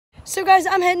So guys,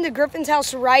 I'm heading to Griffin's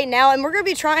house right now, and we're gonna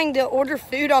be trying to order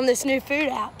food on this new food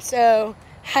app. So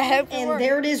I hope it works.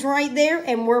 There it is right there,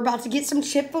 and we're about to get some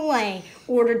Chick-fil-A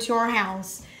ordered to our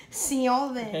house. See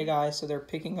y'all then. Hey guys, so they're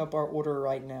picking up our order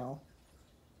right now.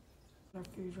 Our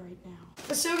food right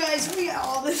now. So guys, we got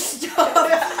all this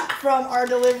stuff from our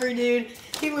delivery dude.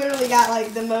 He literally got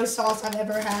like the most sauce I've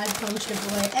ever had from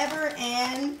Chick-fil-A ever,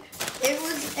 and it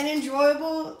was an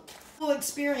enjoyable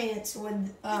experience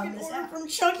with this app from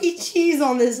Chuck E. Cheese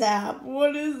on this app.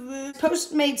 What is this?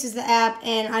 Postmates is the app,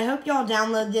 and I hope y'all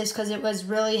download this because it was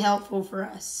really helpful for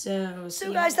us.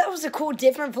 So guys, that was a cool,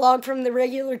 different vlog from the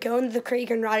regular going to the creek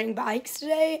and riding bikes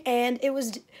today, and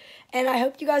I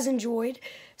hope you guys enjoyed.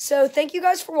 So thank you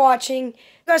guys for watching.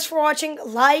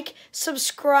 Like,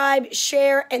 subscribe,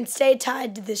 share, and stay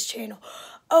tied to this channel.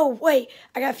 Oh wait,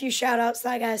 I got a few shout outs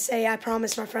that I gotta say. I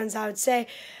promised my friends I would say.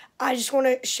 I just want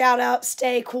to shout out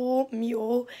Stay Cool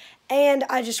Mule, and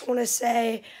I just want to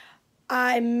say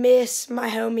I miss my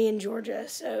homie in Georgia.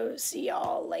 So see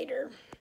y'all later.